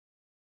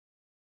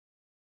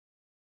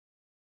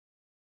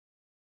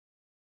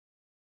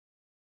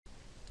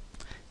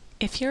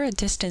If you're a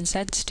distance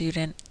ed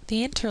student,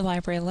 the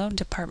Interlibrary Loan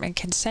Department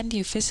can send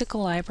you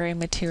physical library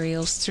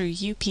materials through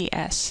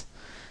UPS.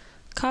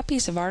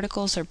 Copies of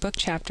articles or book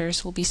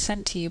chapters will be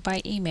sent to you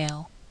by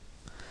email.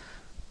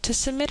 To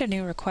submit a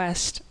new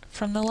request,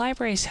 from the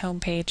library's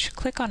homepage,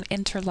 click on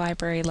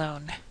Interlibrary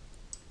Loan.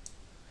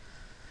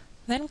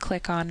 Then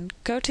click on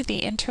Go to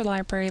the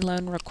Interlibrary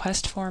Loan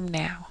Request Form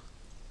now.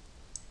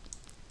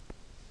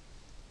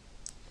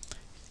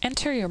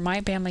 Enter your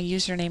MyBama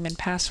username and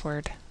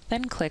password,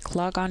 then click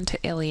Log on to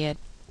ILLiad.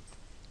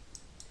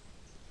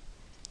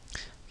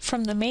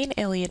 From the main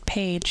ILLiad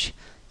page,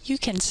 you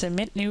can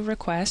submit new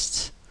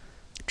requests,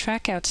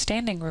 track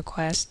outstanding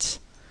requests,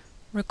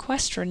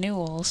 request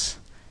renewals,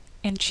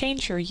 and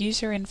change your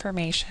user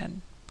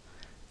information.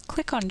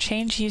 Click on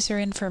Change User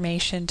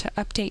Information to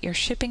update your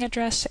shipping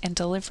address and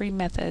delivery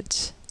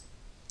methods.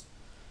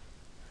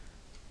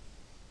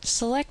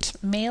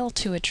 Select Mail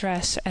to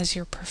Address as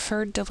your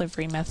preferred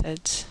delivery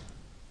methods.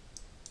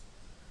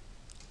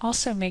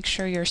 Also make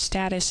sure your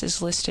status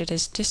is listed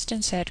as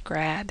Distance Ed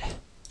Grad.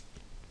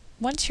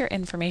 Once your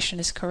information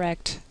is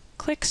correct,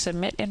 click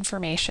Submit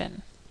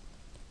Information.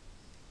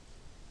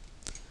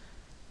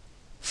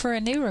 For a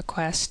new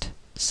request,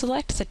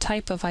 select the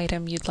type of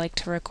item you'd like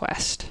to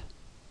request.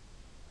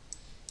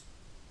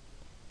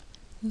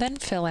 Then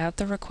fill out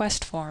the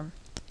request form.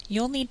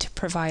 You'll need to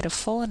provide a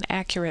full and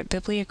accurate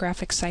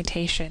bibliographic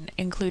citation,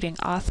 including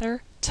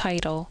author,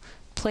 title,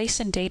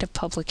 place and date of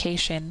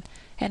publication,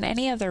 and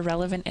any other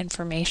relevant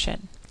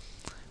information.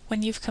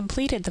 When you've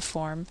completed the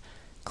form,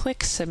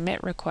 click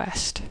Submit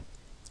Request.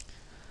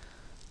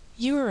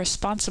 You are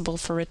responsible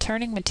for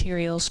returning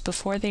materials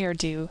before they are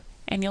due,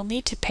 and you'll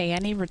need to pay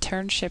any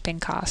return shipping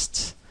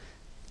costs.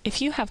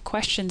 If you have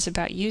questions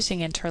about using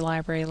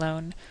Interlibrary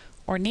Loan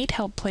or need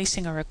help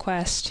placing a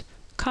request,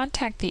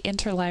 contact the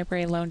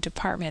Interlibrary Loan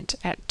Department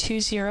at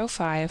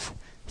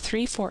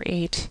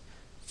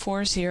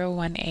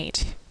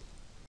 205-348-4018.